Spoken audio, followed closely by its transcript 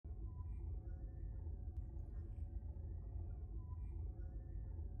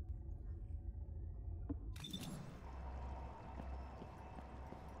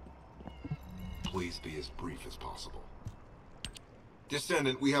please be as brief as possible.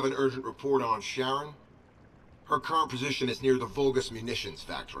 Descendant, we have an urgent report on Sharon. Her current position is near the Vulgus munitions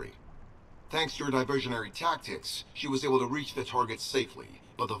factory. Thanks to your diversionary tactics, she was able to reach the target safely,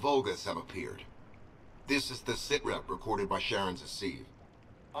 but the Vulgus have appeared. This is the sitrep recorded by Sharon's Asive.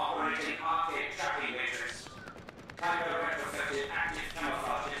 Operating arcade tracking matrix. Typo retrofitted active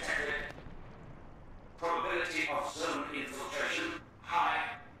camouflage detected. Probability of zone infiltration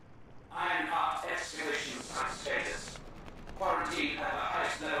high. Ironheart excavation site status. Quarantine at the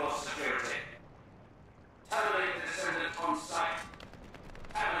highest level of security. Terminate the Descendant on site.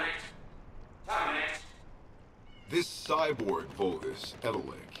 Terminate. Terminate. This cyborg Vulgus,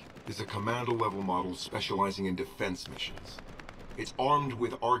 Edelec, is a commando-level model specializing in defense missions. It's armed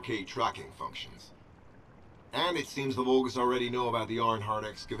with arcade tracking functions. And it seems the Vulgus already know about the Ironheart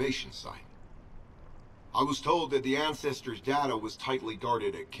excavation site. I was told that the Ancestors' data was tightly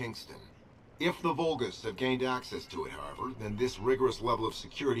guarded at Kingston. If the Vulgus have gained access to it, however, then this rigorous level of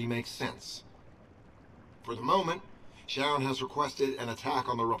security makes sense. For the moment, Sharon has requested an attack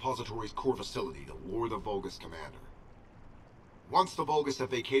on the repository's core facility to lure the Vulgus commander. Once the Vulgus have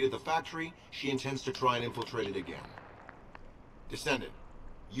vacated the factory, she intends to try and infiltrate it again. Descendant,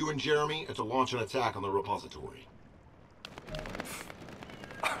 you and Jeremy are to launch an attack on the repository.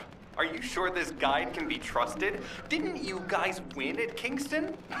 Are you sure this guide can be trusted? Didn't you guys win at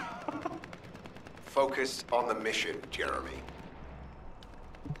Kingston? Focus on the mission, Jeremy.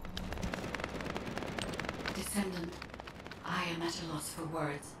 Descendant, I am at a loss for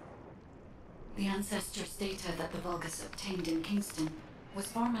words. The Ancestors' data that the Vulgus obtained in Kingston was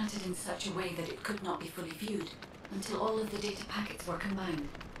formatted in such a way that it could not be fully viewed until all of the data packets were combined.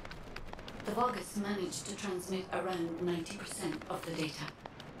 The Vulgus managed to transmit around 90% of the data.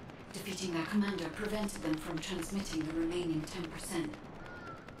 Defeating their commander prevented them from transmitting the remaining 10%.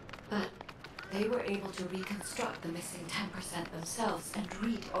 But they were able to reconstruct the missing 10% themselves and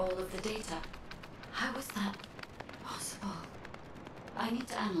read all of the data. How was that possible? I need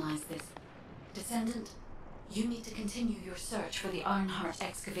to analyze this. Descendant, you need to continue your search for the Ironheart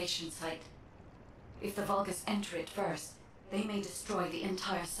excavation site. If the Vulgus enter it first, they may destroy the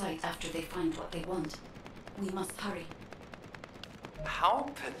entire site after they find what they want. We must hurry. How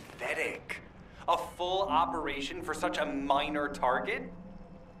pathetic. A full operation for such a minor target?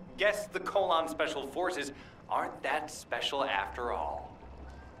 Guess the Colon Special Forces aren't that special after all.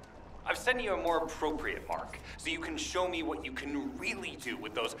 I've sent you a more appropriate mark, so you can show me what you can really do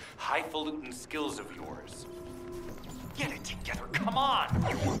with those highfalutin skills of yours. Get it together, come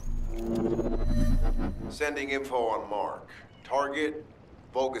on! Sending info on Mark. Target,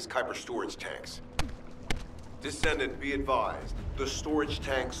 Vulgus Kuiper storage tanks. Descendant, be advised. The storage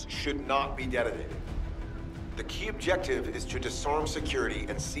tanks should not be detonated. The key objective is to disarm security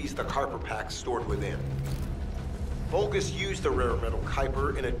and seize the Kuiper packs stored within. Vulgus use the rare metal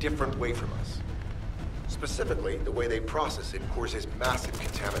Kuiper in a different way from us. Specifically, the way they process it causes massive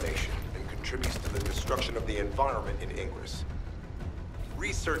contamination and contributes to the destruction of the environment in Ingress.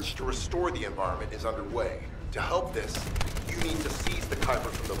 Research to restore the environment is underway. To help this, you need to seize the Kuiper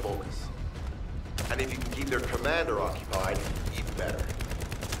from the Vulgus. And if you can keep their commander occupied, even better.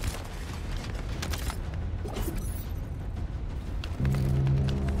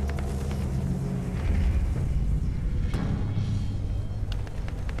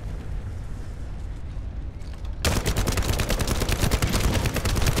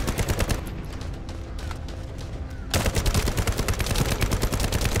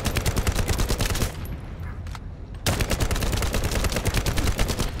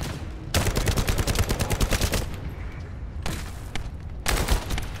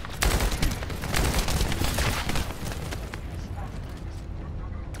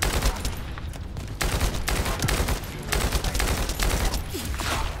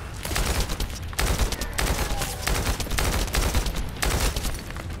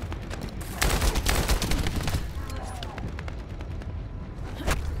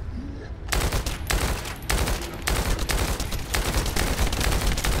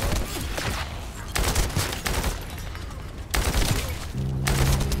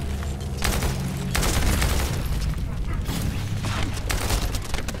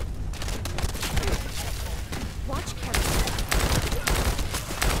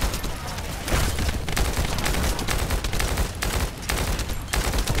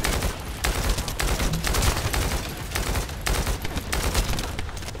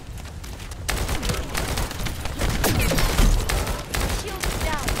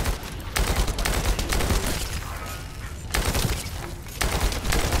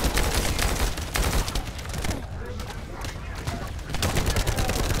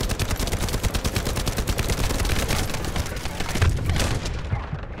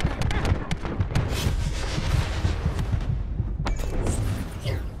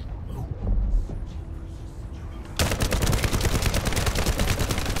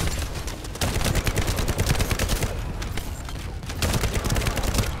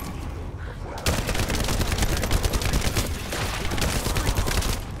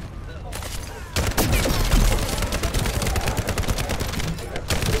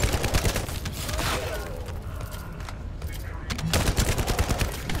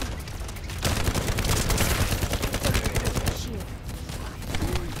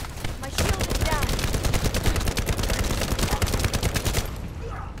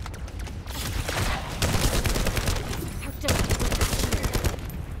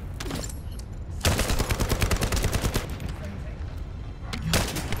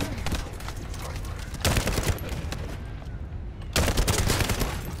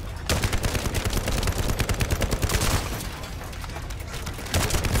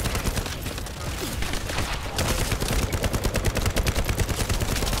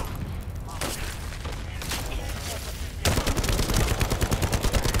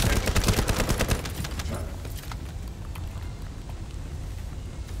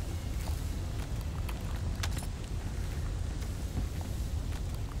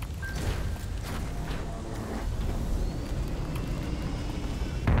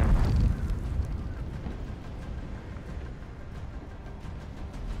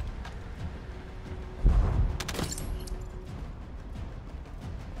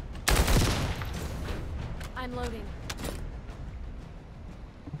 I'm loading.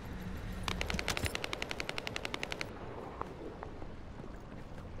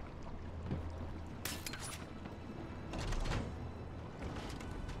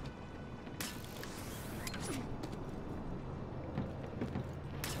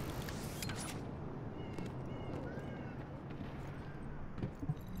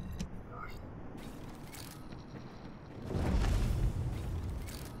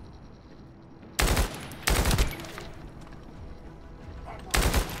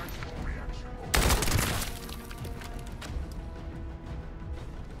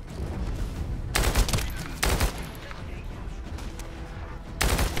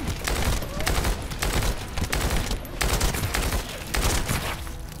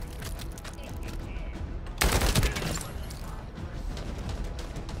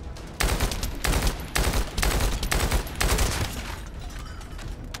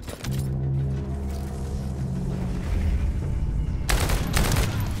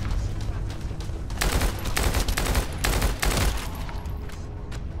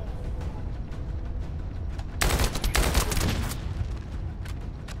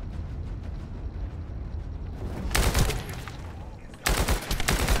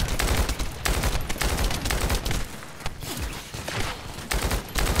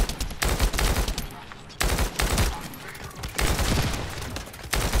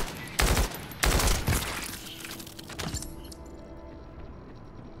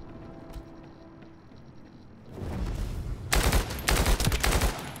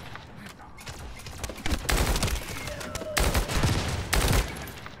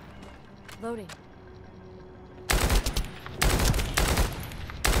 Loading.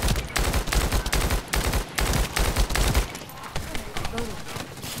 Loading.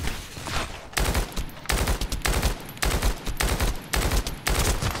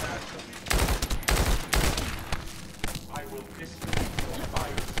 I will disconnect your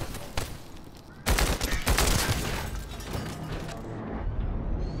fire.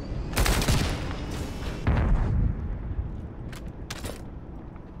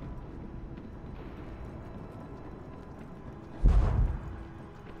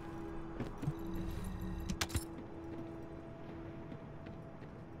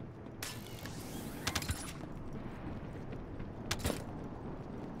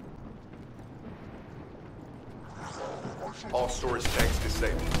 All storage tanks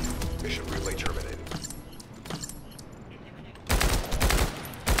disabled. Mission relay terminated.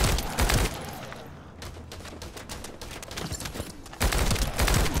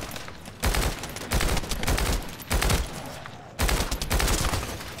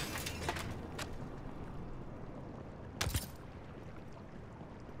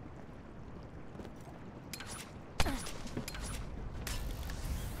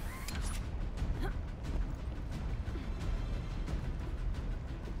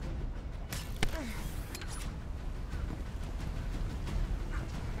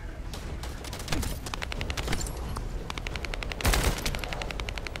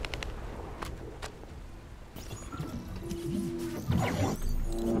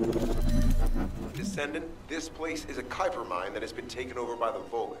 Descendant, this place is a Kuiper mine that has been taken over by the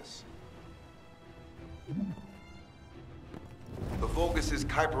Vulgus. The Vulgus'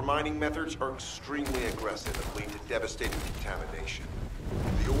 Kuiper mining methods are extremely aggressive and lead to devastating contamination.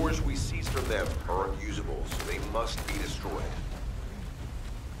 The ores we seize from them are unusable, so they must be destroyed.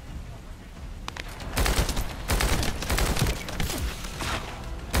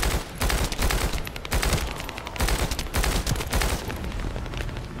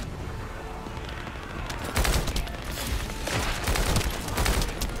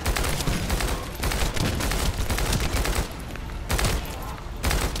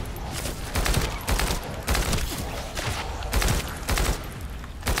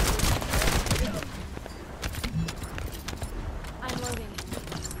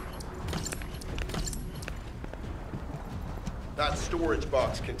 That storage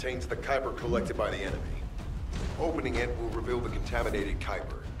box contains the Kuiper collected by the enemy. Opening it will reveal the contaminated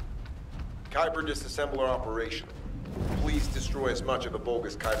Kuiper. Kuiper disassembler operational. Please destroy as much of the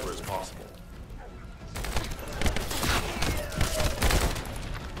Vulgus Kuiper as possible.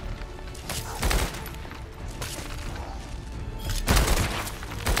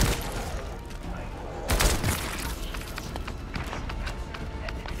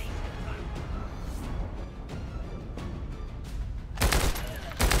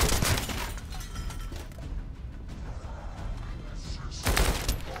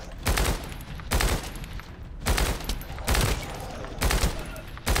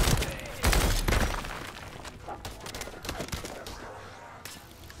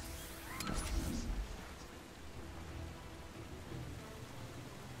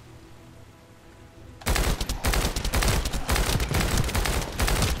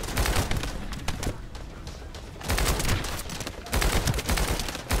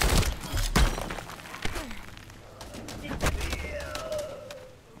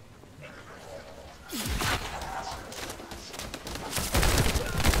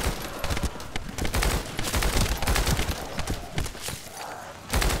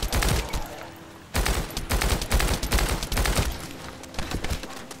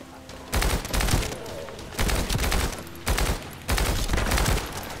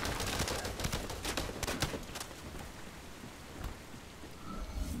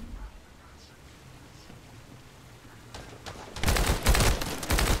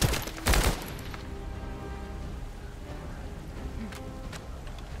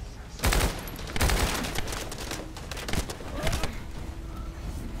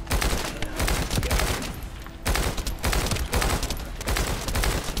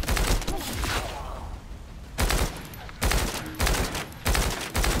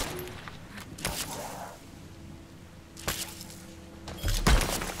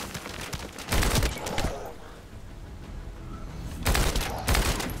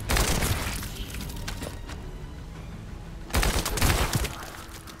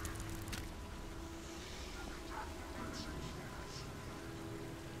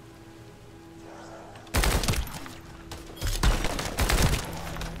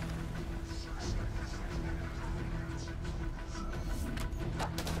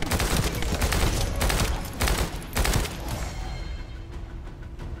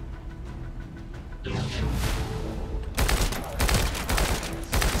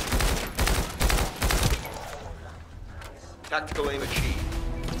 Tactical aim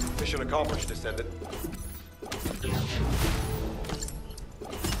achieved. Mission accomplished, Descendant.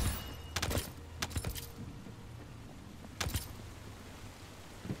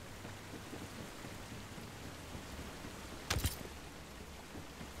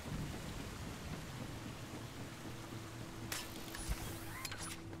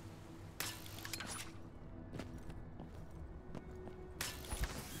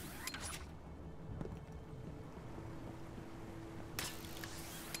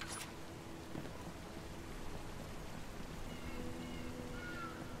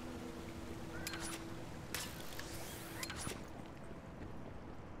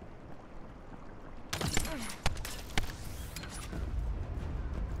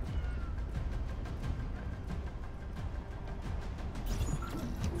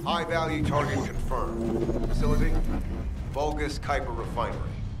 High-value target confirmed. Facility? Vulgus Kuiper Refinery.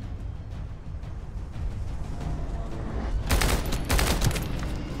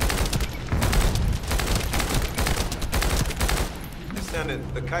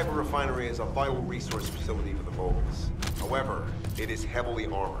 Descendant, the Kuiper Refinery is a vital resource facility for the Vulgus. However, it is heavily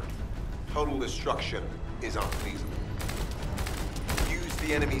armored. Total destruction is unfeasible. Use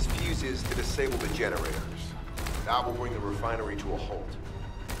the enemy's fuses to disable the generators. That will bring the refinery to a halt.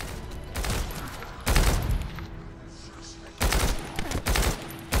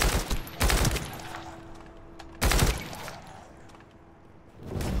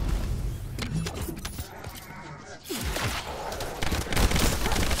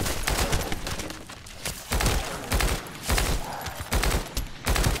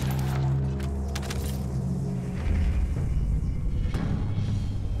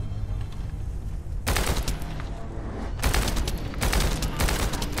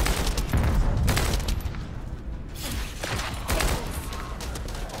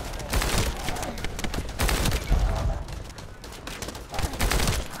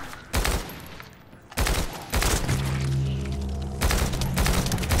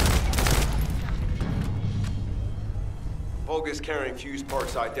 Vulgus carrying fuse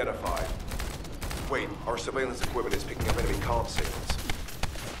parts identified. Wait, our surveillance equipment is picking up enemy comm signals.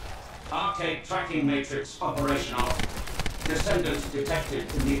 Arcade tracking matrix operational. Descendants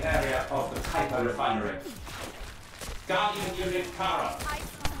detected in the area of the Kuiper refinery. Guardian Unit Kara.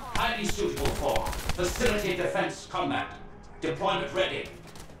 Highly suitable for facility defense combat. Deployment ready.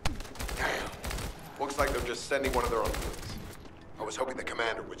 Damn. Looks like they're just sending one of their underlings. I was hoping the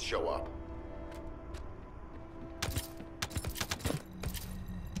commander would show up.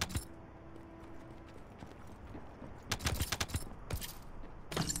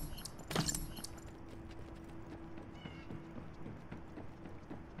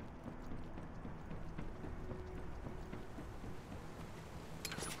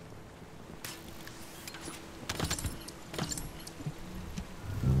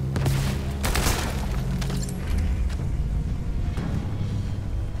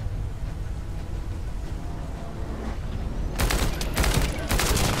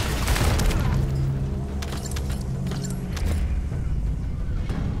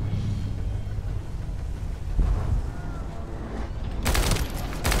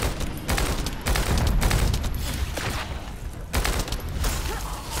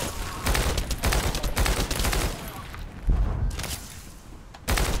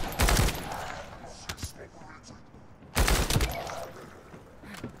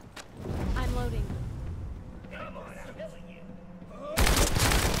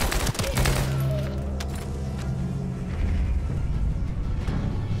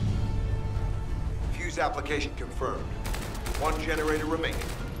 Application confirmed. One generator remaining.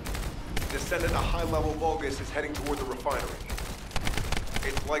 Descendant, a high-level Vulgus is heading toward the refinery.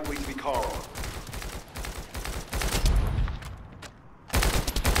 It's likely to be car armed.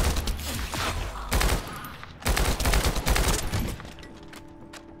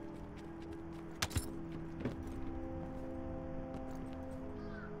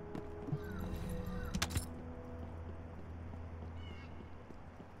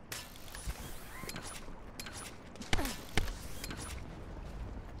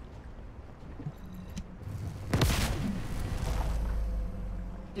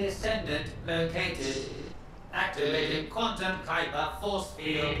 Descendant located. Activated quantum Kuiper force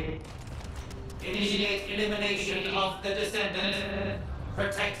field. Initiate elimination of the Descendant.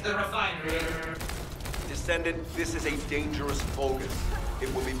 Protect the refinery. Descendant, this is a dangerous Vulgus.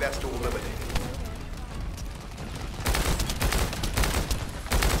 It will be best to eliminate it.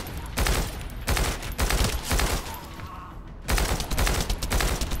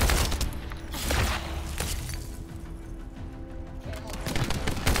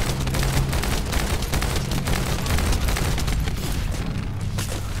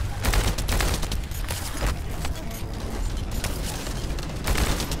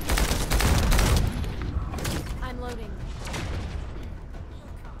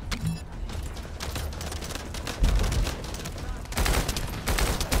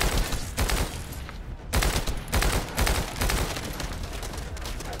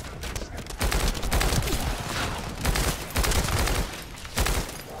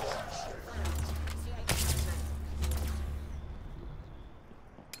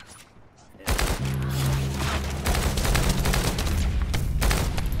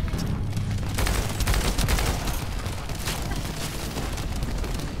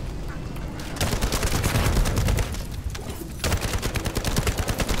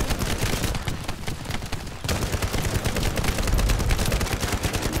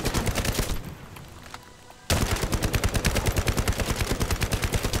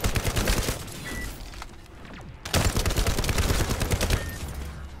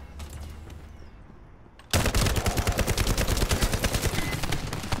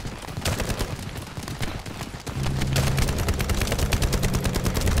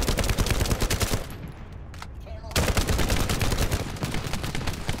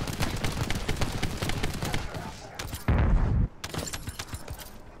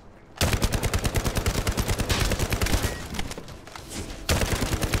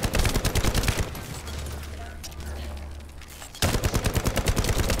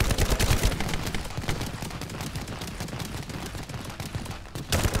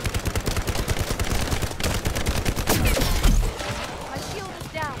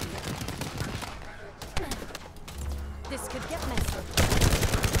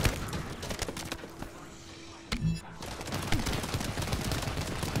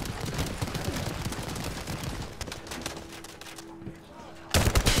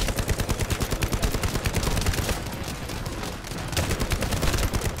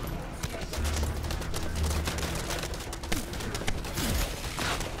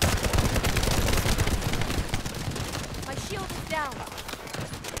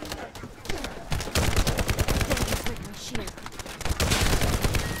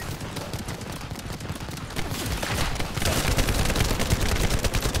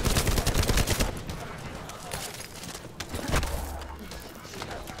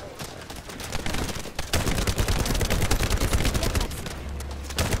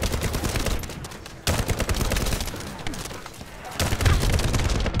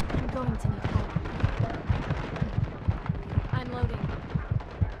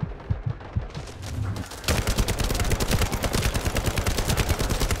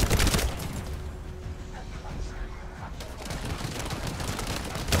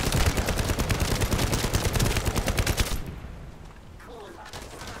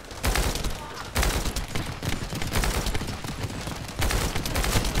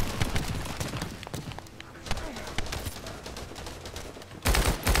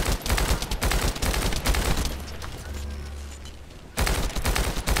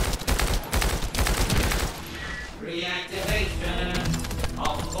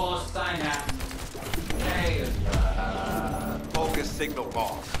 Almost time now. Hey, Focus signal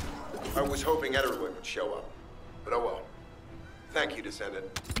lost. I was hoping Ederwood would show up. But oh well. Thank you, Descendant.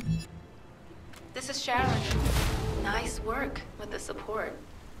 This is Sharon. Nice work with the support.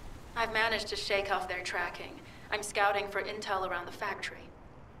 I've managed to shake off their tracking. I'm scouting for intel around the factory.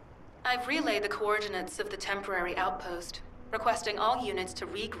 I've relayed the coordinates of the temporary outpost, requesting all units to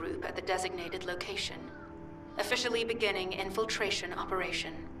regroup at the designated location. Officially beginning infiltration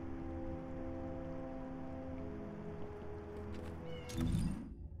operation.